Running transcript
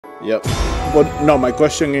Yep. But no, my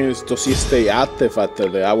question is, does he stay active after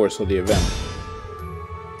the hours of the event?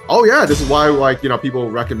 Oh yeah, this is why like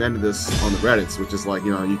people recommended this on the Reddits, which is like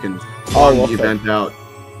you can farm the event out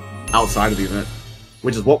outside of the event,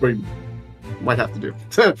 which is what we might have to do.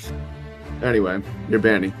 Anyway, you're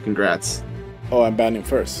banning. Congrats. Oh, I'm banning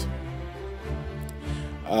first.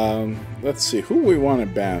 Let's see who we want to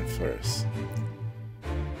ban first.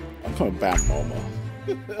 I'm gonna ban Momo.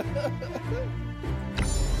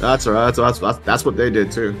 That's alright. That's what they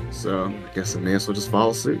did too. So I guess I may as well just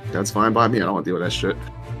follow suit. That's fine by me. I don't want to deal with that shit.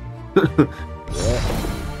 Yeah.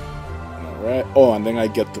 All right. Oh, and then I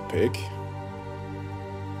get to pick.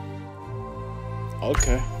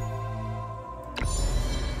 Okay.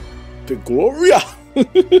 The Gloria.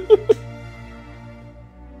 Very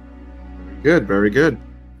good. Very good.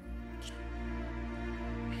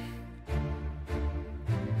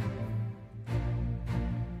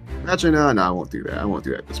 Actually, no, I won't do that. I won't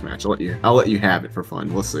do that this match. I'll let you have it for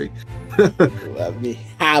fun. We'll see. Let me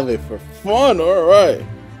have it for fun. All right.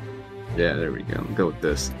 Yeah, there we go. I'll go with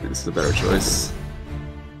this. This is a better choice.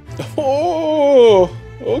 Oh,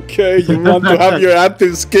 okay. You want to have your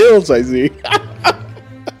active skills, I see.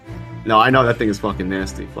 No, I know that thing is fucking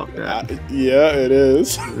nasty. Fuck that. Yeah, it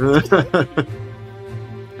is.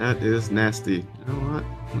 That is nasty. You know what?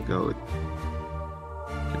 We'll go with...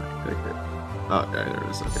 Can I pick it? Oh, yeah, there it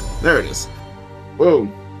is. Okay. There it is. Whoa.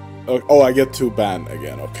 Oh, I get to ban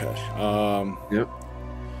again. Okay. Yep.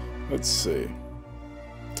 Let's see.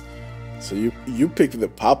 So you pick the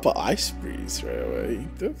Papa Ice Breeze right away.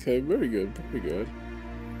 Okay, very good, very good.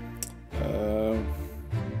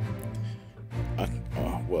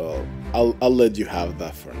 Well, I'll let you have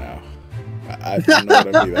that for now. I'm not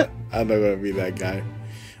gonna be that. I'm not gonna be that guy.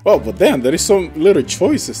 Oh, but then there is some little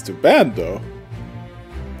choices to ban though.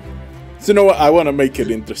 So you know what? I want to make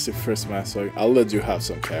it interesting first, man. So I'll let you have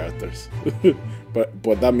some characters.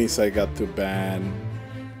 but that means I got to ban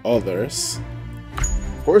others.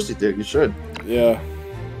 Of course you did. You should. Yeah.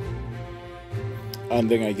 And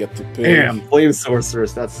then I get to pick. Damn, Flame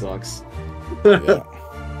Sorceress. That sucks. Yeah.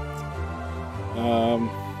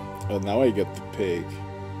 Well, now I get to pick.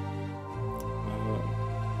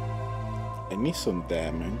 I need some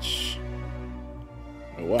damage.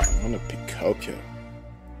 You know what? I'm gonna pick Coco.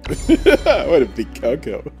 I want to pick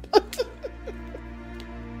Coco.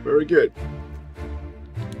 Very good.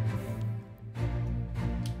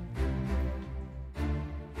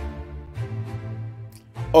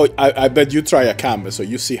 Oh, I bet you try Acambe, so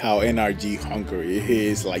you see how NRG hungry he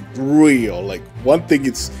is, like real. Like one thing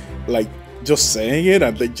it's like just saying it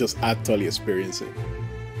and then just actually experiencing it.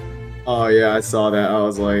 Oh yeah, I saw that. I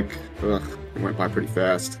was like, ugh, it went by pretty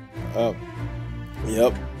fast.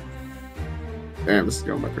 Yep. Damn, this is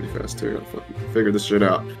going by pretty fast too. I fucking figured this shit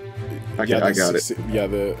out. I got it. Yeah,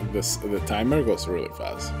 the timer goes really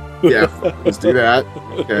fast. Yeah, let's do that.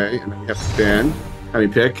 Okay, and then we have to ban.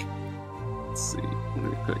 Pick. Let's see. Let me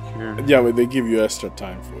pick here. Yeah, but they give you extra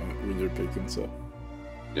time for when you're picking, so.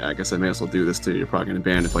 Yeah, I guess I may as well do this too. You're probably gonna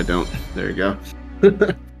ban if I don't. There you go.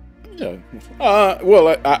 Yeah.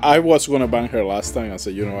 Well, I was gonna ban her last time. I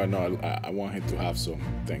said, you know what? No, I want him to have some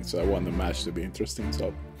things. So I want the match to be interesting.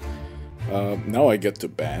 So now I get to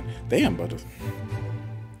ban. Damn, but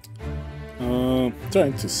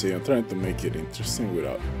trying to see. I'm trying to make it interesting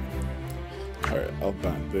without. All right, I'll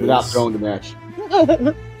ban this. Without throwing the match.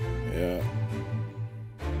 Yeah.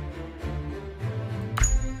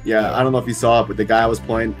 Yeah, I don't know if you saw it, but the guy I was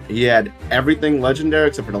playing, he had everything legendary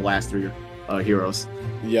except for the last 3 heroes.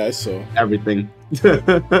 Yeah, I saw. Everything. Man,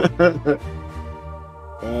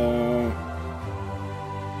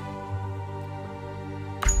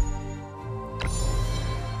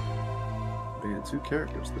 2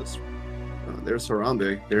 characters this. There's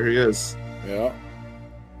Harambe. There he is. Yeah.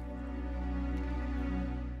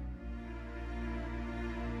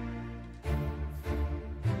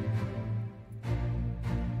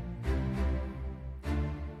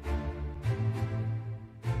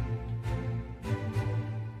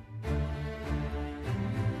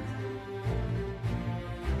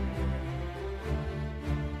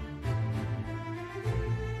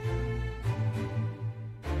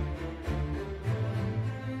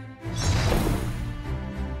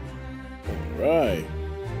 Right.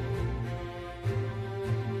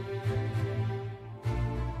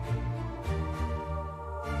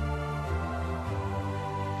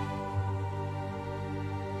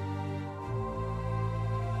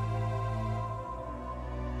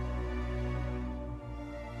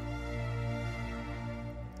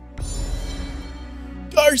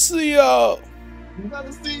 Garcia!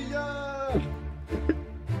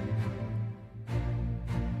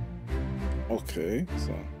 Okay,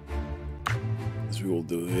 so So we will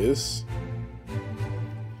do this.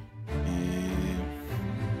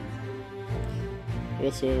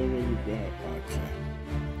 And what you got? Okay.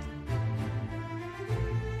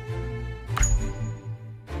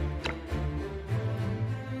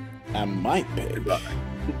 I might pay.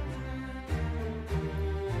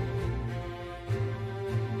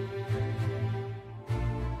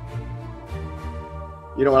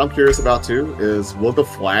 You know what I'm curious about too is, will the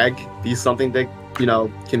flag be something that, you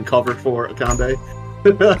know, can cover for Acambe?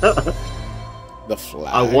 The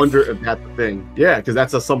flag. I wonder if that's the thing. Yeah, because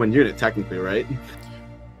that's a summon unit technically, right?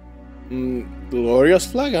 Glorious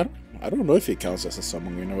flag. I don't know if it counts as a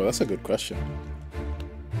summon unit, but that's a good question.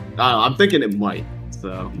 I'm thinking it might.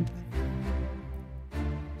 So.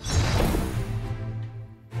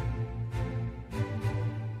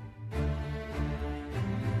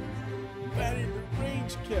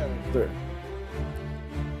 Character.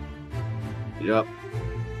 Yep.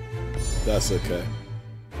 That's okay.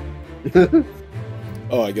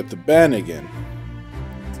 Oh, I get the ban again.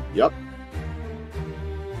 Yep.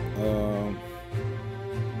 Alright.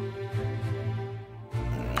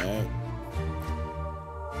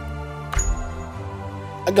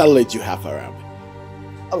 I gotta let you have around me.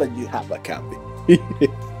 I'll let you have Acambe.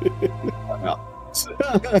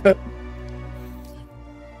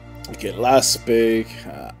 Okay, last pick.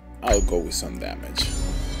 I'll go with some damage.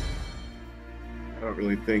 I don't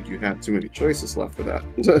really think you have too many choices left for that.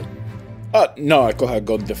 No, I could have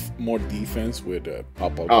got more defense with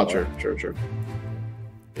pop-up. Oh, sure.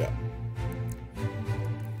 Yeah.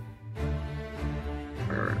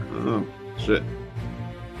 Alright. Oh, shit.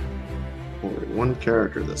 Only one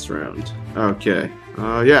character this round. Okay.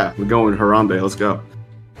 Yeah, we're going Harambe. Let's go.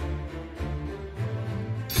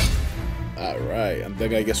 Alright, and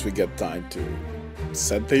then I guess we get time to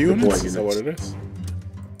set the units. Is that what it is?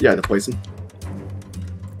 Yeah, the placing.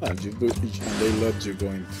 And they let you go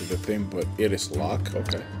into the thing, but it is locked.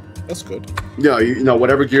 Okay, that's good. Yeah, you know,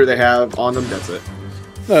 whatever gear they have on them, that's it.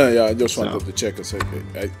 No, yeah, I just wanted to check.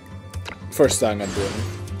 First time I'm doing it.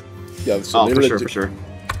 Yeah, so for sure.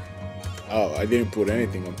 Oh, I didn't put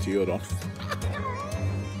anything on Theodon.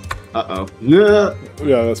 Uh-oh. Yeah.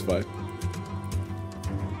 Yeah, that's fine.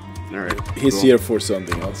 Alright. He's here for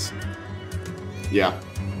something else. Yeah.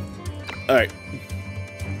 Alright.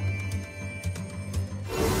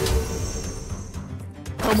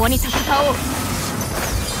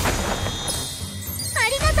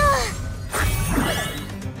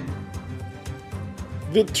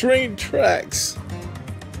 The train tracks.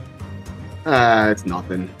 It's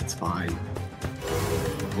nothing. It's fine.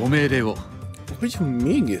 What do you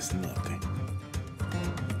mean it's nothing?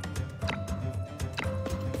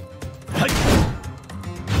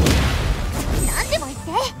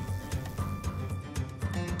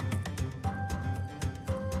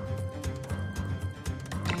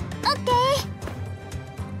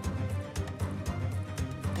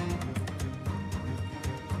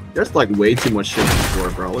 There's like way too much shit before,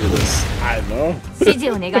 bro. Look at this. I know.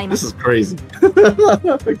 This is crazy. We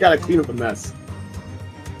gotta clean up a mess.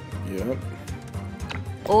 Yep.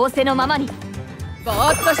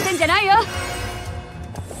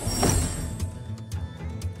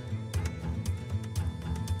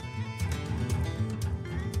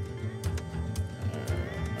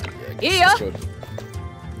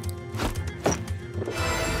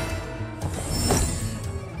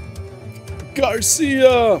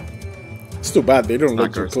 Garcia. It's too bad they don't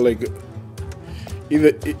let you click.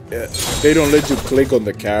 Either they don't let you click on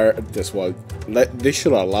the characters while they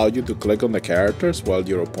should allow you to click on the characters while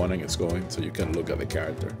your opponent is going, so you can look at the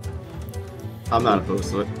character. I'm not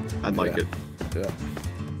opposed to it. I'd like it. Yeah.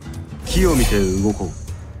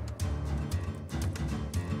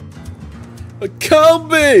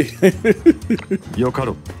 Acambe!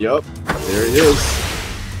 Yup. There he is.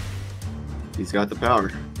 He's got the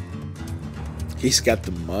power. He's got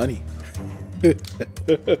the money.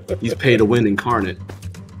 He's paid to win incarnate.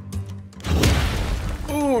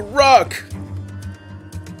 Ooh, rock!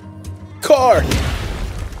 Car!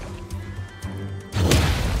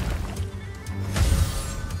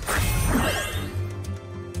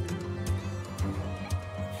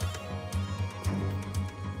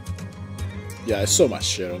 Yeah, it's so much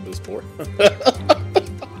shit on this board.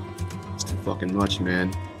 It's too fucking much,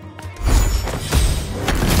 man.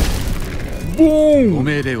 Boom!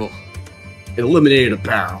 It eliminated a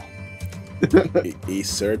barrel. He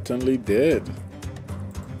certainly did.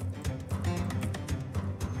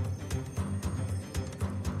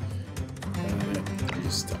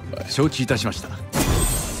 Please stand by.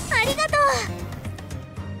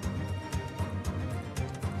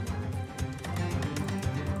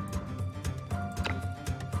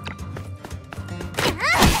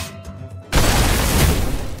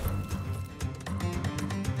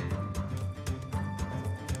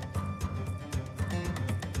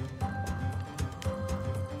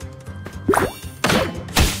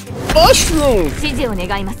 mushroom!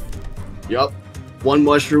 Yup. One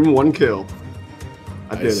mushroom, one kill.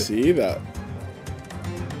 I did it. See that.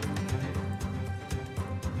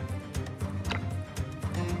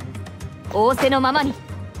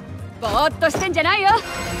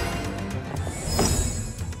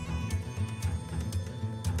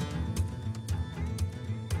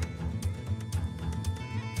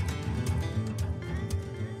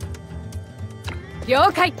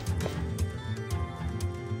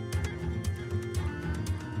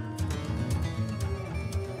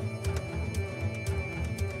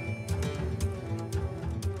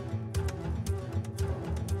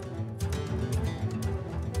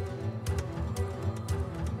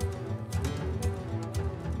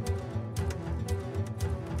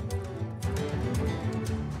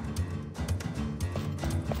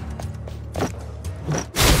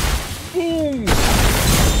 Boom!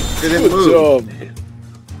 Didn't Good move. job.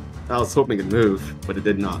 I was hoping it would move, but it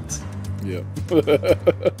did not. Yeah.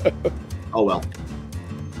 Oh well.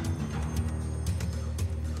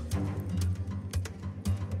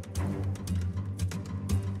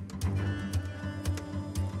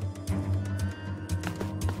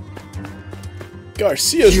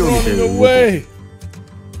 Garcia's running away.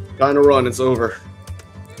 Time to run. It's over.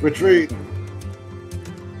 Retreat.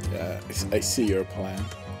 Yeah, I see your plan.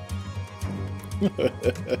 Let's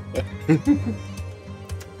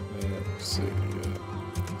see.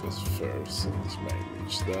 This first, let's make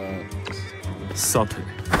reach that.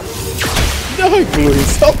 No,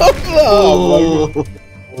 please.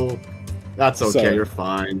 Oh, that's okay. Sorry. You're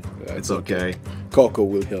fine. Yeah, it's okay. Coco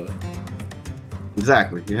will heal it.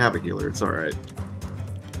 Exactly. You have a healer. It's all right.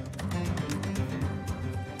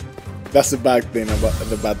 That's the bad thing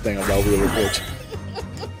about Wheel of Fortune.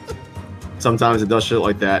 Sometimes it does shit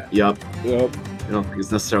like that. Yup. Yep. I don't think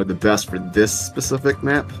it's necessarily the best for this specific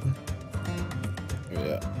map.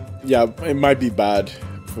 Yeah. Yeah, it might be bad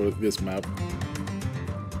for this map.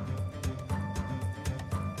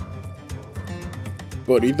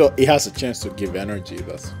 But he has a chance to give energy,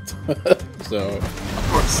 that's so. Of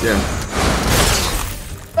course, yeah.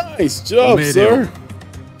 Nice job, sir.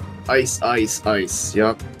 Ice, ice, ice.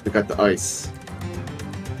 Yup, we got the ice.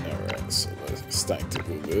 Alright, so it's time to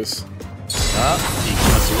do this.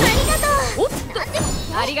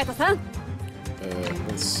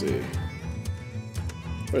 Let's see.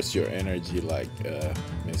 Where's your energy, like,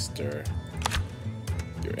 Mr.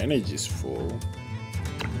 Your energy is full.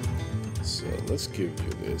 So let's give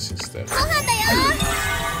you this instead.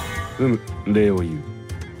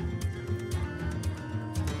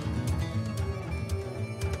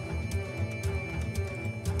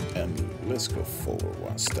 And let's go forward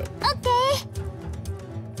one step. Okay.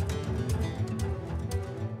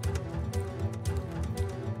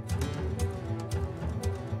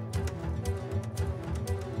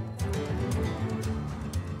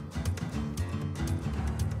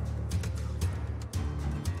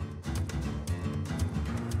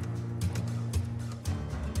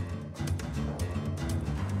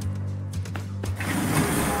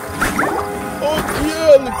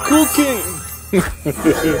 Cooking!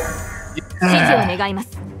 Yeah.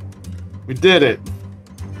 We did it!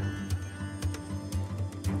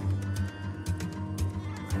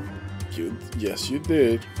 Yes, you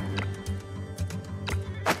did.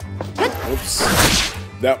 Oops.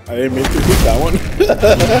 No, I didn't mean to hit that one.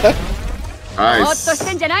 Nice.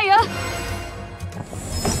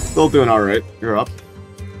 Still doing alright. You're up.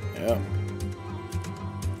 Yeah.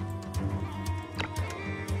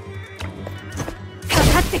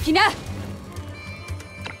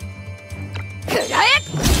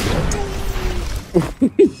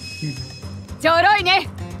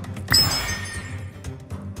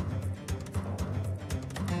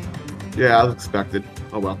 Yeah, as expected.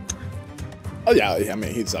 Oh well. Oh yeah, I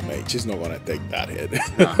mean he's a mage. He's not gonna take that hit.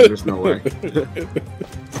 Nah, there's no way.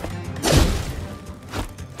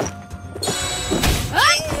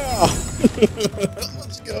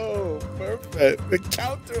 Let's go. Perfect. The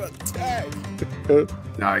counter attack.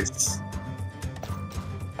 Nice.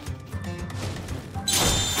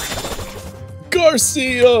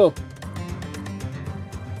 Garcia.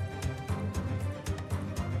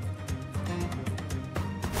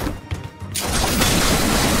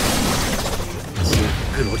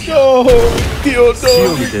 No,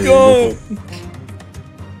 Theodore, he's gone.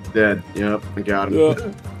 Dead. Yep, I got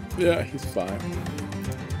him. Yeah, he's fine.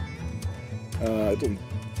 I don't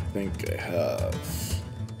think I have.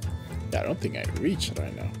 Yeah, I don't think I reach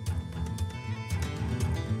right now.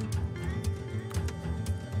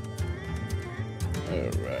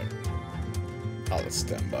 Alright. I'll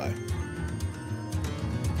stand by.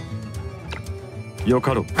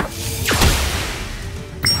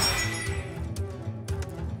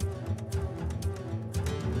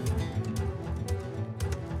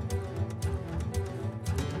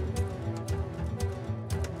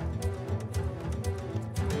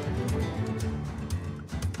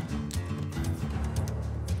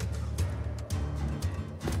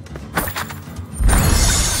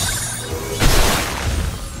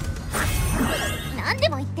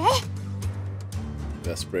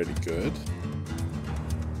 That's pretty good.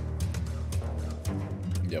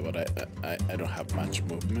 Yeah, but I don't have much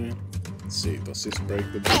movement. Let's see, does this break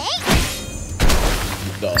with this?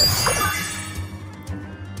 It does.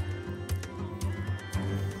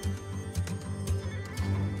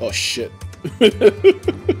 Oh shit.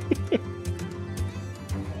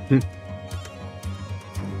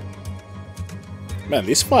 Man,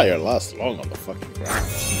 this fire lasts long on the fucking ground.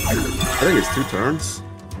 I think it's 2 turns.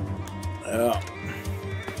 Yeah.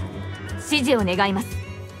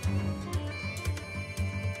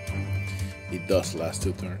 It does last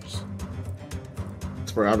 2 turns.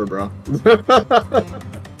 It's forever, bro. Let's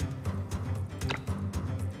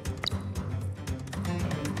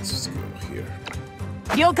just go here.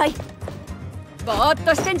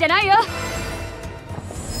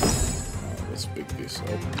 Let's pick this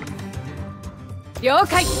up.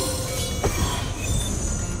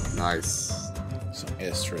 Nice. Some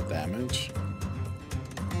extra damage.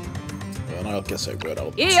 Well, I guess I got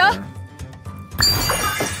out.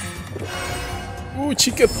 Ooh,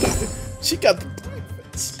 she got the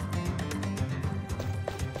benefits.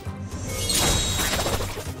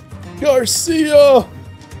 Garcia!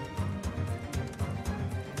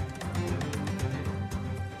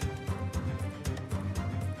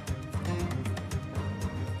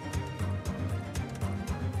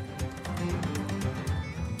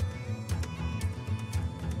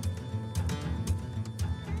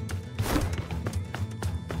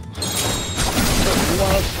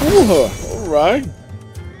 Alright.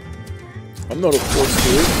 I'm not opposed to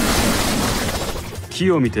it.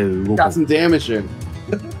 Got some damage in.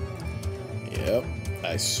 Yep,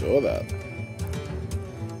 I saw that.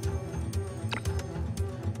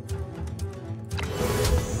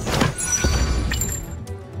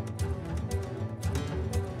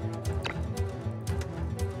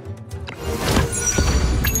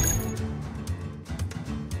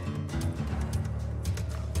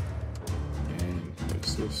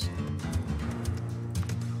 This.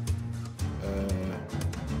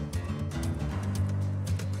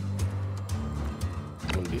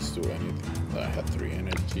 Will this do anything? I had 3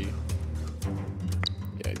 energy.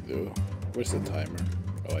 Yeah, I do. Where's the timer?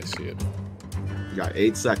 Oh, I see it. You got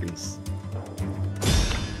 8 seconds.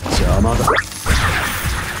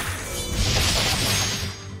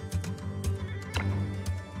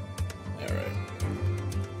 Alright.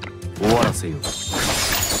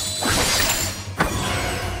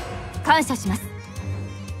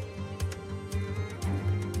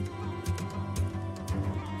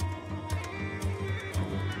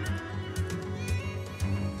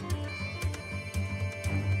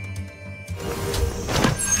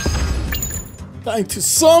 Time to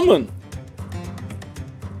summon!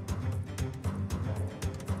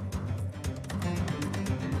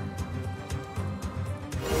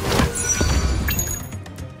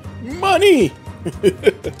 Money!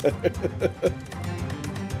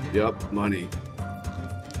 Yep, money.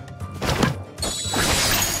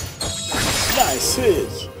 Nice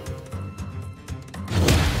hit!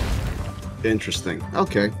 Interesting.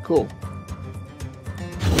 Okay, cool.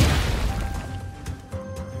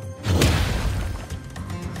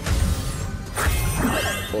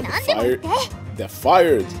 Oh, the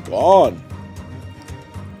fire is gone.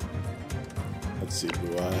 Let's see,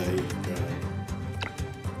 do I...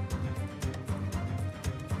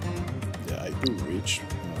 yeah, I do reach.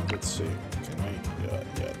 Let's see, can I? Yeah,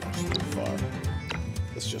 that's too far.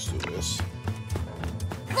 Let's just do this.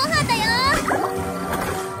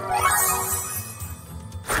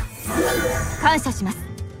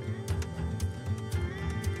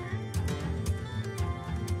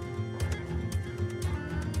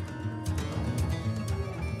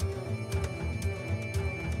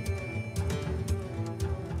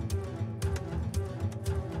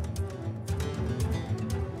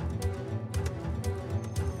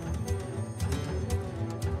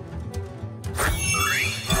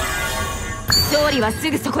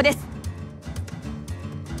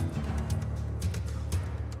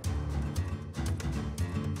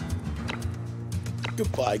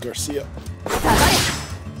 Goodbye, Garcia.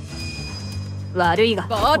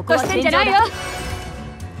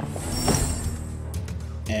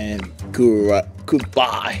 And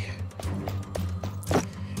goodbye.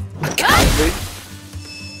 Acambe.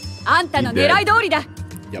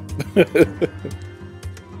 Yep.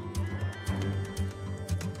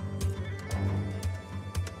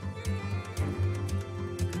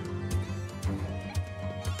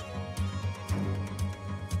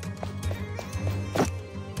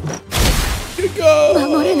 Go!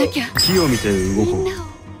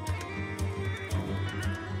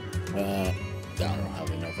 I don't have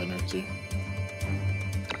enough energy.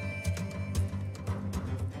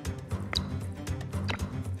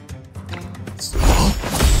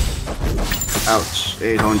 Ouch.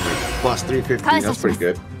 800 plus 350. That's pretty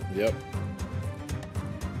good. Yep.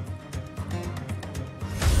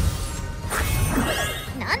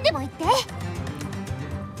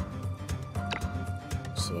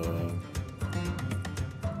 So.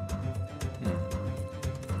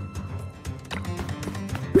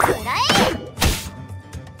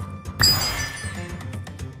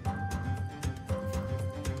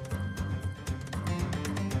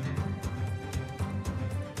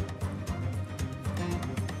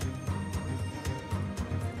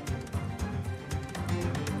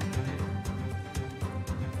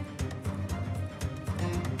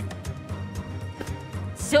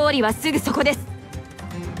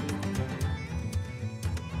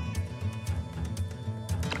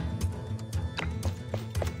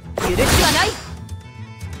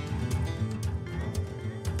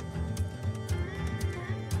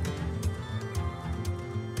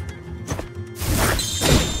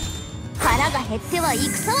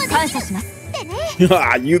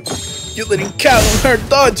 you didn't count on her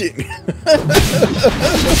dodging.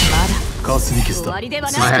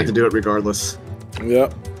 I had to do it regardless.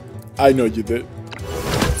 Yeah, I know you did.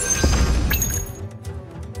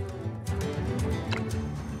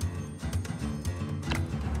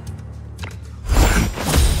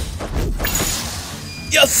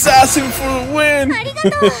 The assassin for the win!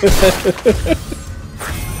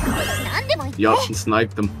 Yup, he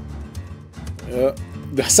sniped them. Yeah,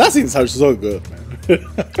 the assassins are so good, man.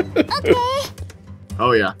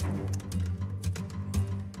 Oh yeah.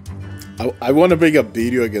 I want to make a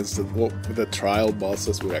video against the trial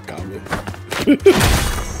bosses with Acambe.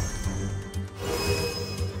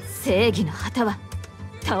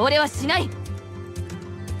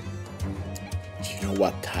 You know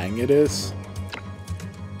what time it is?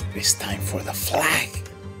 It's time for the flag.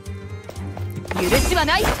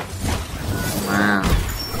 Wow.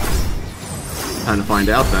 Time to find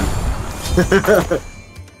out then.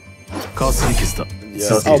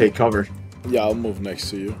 Yeah, so take cover. Yeah, I'll move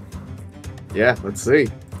next to you. Yeah, let's see.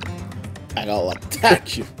 And I'll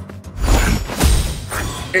attack you.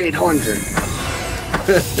 800.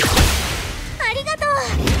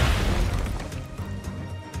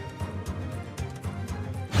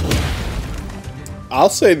 I'll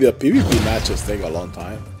say the PvP matches take a long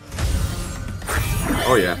time.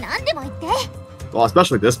 Oh yeah. Well,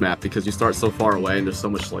 especially this map because you start so far away and there's so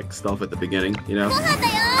much like stuff at the beginning, you know?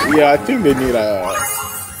 Yeah, I think they need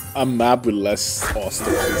a map with less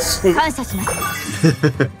obstacles.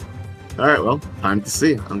 Alright, well, time to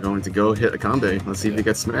see. I'm going to go hit Acambe. Let's see if he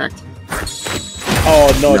gets smacked.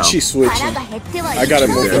 Oh no, she's switching. I gotta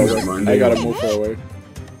move her away. I gotta move her away.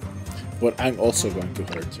 But I'm also going to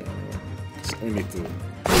hurt you anyway. So we need to move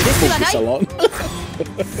this along.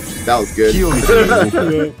 That was good.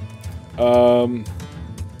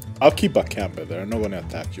 I'll keep Acambe there. I'm not gonna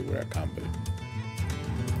attack you with Acambe.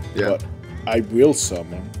 Yeah. But I will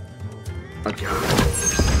summon. Okay.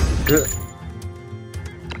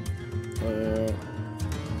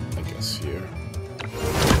 I guess here.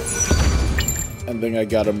 And then I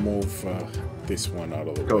gotta move this one out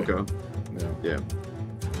of the way. Coco. Yeah. Yeah.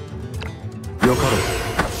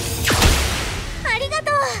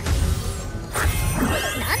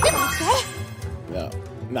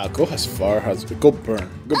 Now go as far as go burn.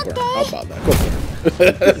 Go burn. How about that? Go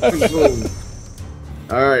burn.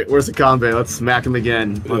 Alright, where's Acambe? Let's smack him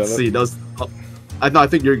again. Let's see. I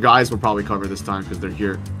think your guys will probably cover this time because they're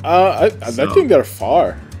here. I think they're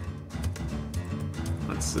far.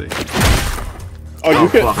 Let's see. Oh, you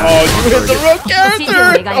hit the wrong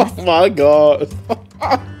character! Oh my god.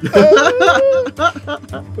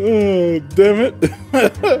 Oh, damn it.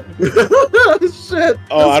 Shit.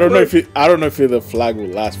 Oh, I don't know if the flag will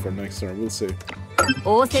last for next turn. We'll see.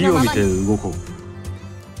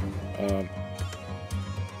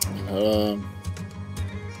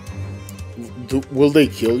 Will they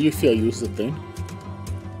kill you if I use the thing?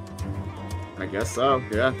 I guess so,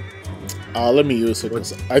 yeah. Let me use it,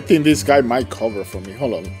 because I think this guy might cover for me.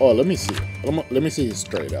 Hold on. Oh, let me see. Let me see his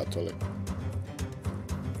straight actually.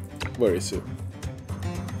 Where is it?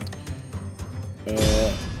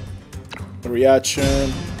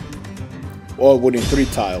 Reaction. Oh, within 3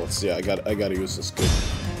 tiles. Yeah, I gotta use this skill.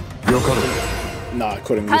 Nah, I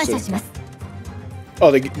couldn't use it. Oh,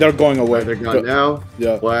 they're going away. They're gone now.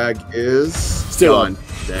 Yeah. Flag is still gone.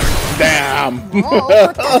 Damn.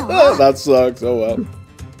 That sucks. Oh well.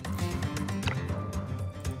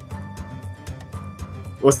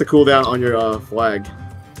 What's the cooldown on your flag?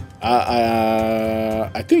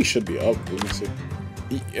 I think it should be up. Let me see.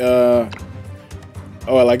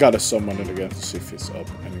 Oh well, I gotta summon it again to see if it's up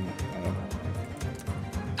anymore.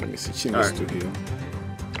 Let me see. She needs to heal.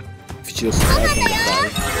 shields from the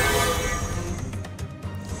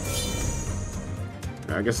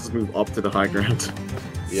fire. I guess let's move up to the high ground.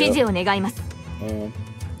 Yeah. Yeah,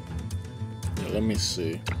 let me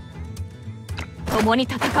see.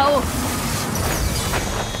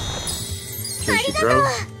 Can she throw?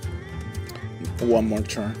 One more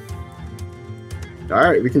turn.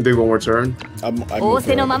 Alright, we can do one more turn. I'll move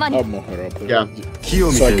her up there. Yeah.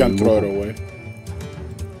 So I can throw it away.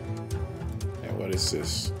 Yeah, what is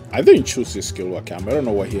this? I didn't choose this skill Acambe. I don't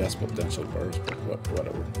know why he has potential burst, but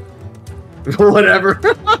whatever. Whatever.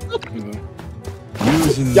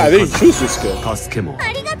 Yeah, I didn't choose this skill.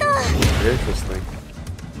 Interesting.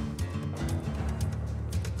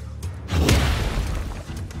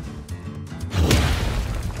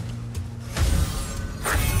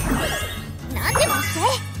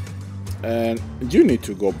 And you need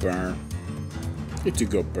to go burn. You need to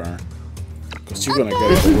go burn. Because you're gonna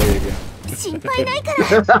get it away again.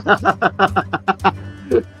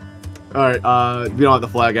 Alright, we don't have the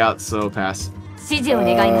flag out, so pass.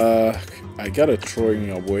 I gotta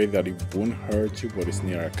throwing away that it won't hurt you, but it's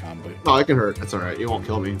near Acambe. Oh, it can hurt. That's alright. You won't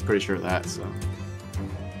kill me. Pretty sure of that, so.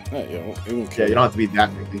 Yeah, it won't kill you don't have to be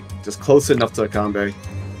that quickly. Just close enough to Acambe.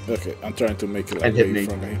 Okay, I'm trying to make it like away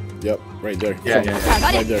from me. Yep, right there. Yeah.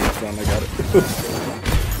 Right there in front, I got it.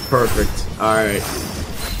 Perfect. Alright.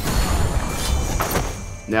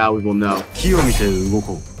 Now we will know.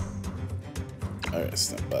 Alright,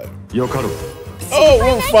 stand by. Yokaru. Oh,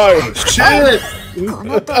 on fire! Shit!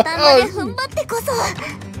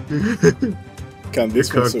 Can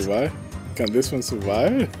this one survive? Can this one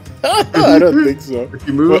survive? I don't think so. If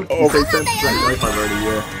you move, oh, you take 10% life already,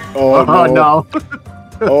 yeah. Oh, no.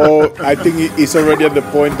 Oh, I think he's already at the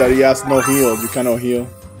point that he has no heal. You cannot heal.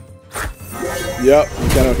 Yep, you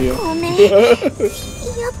cannot heal.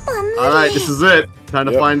 Alright, this is it. Time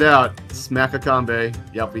to find out. Smack Acambe.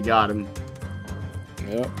 Yep, we got him.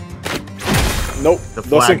 Yep. Nope, The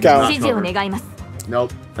flag doesn't count.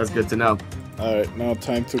 Nope, that's good to know. Alright, now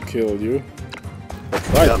time to kill you. Or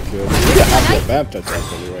try to kill you. You have the advantage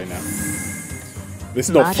actually right now. There's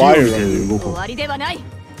no fire on you.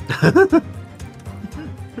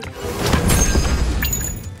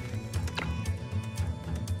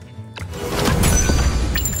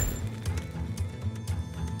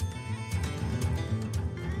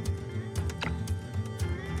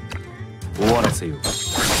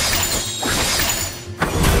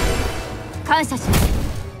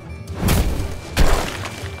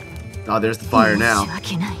 Oh, there's the fire now.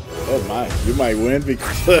 Oh my, you might win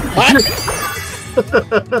because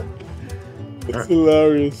it's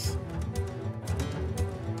hilarious.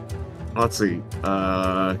 Let's see.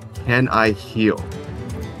 Can I heal?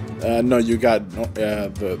 No, you got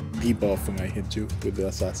the debuff when I hit you with the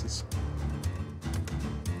assassins.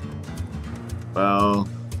 Well,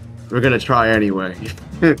 we're gonna try anyway.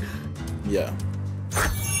 Yeah.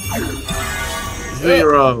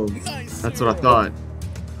 0. Nice. That's what I thought.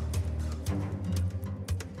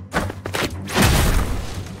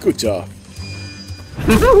 Good job.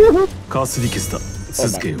 Oh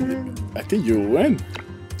I think you win.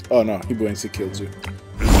 Oh no, he wins, he kills you.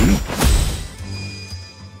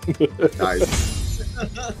 Nice.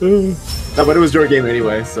 No, but it was your game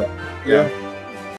anyway, so yeah.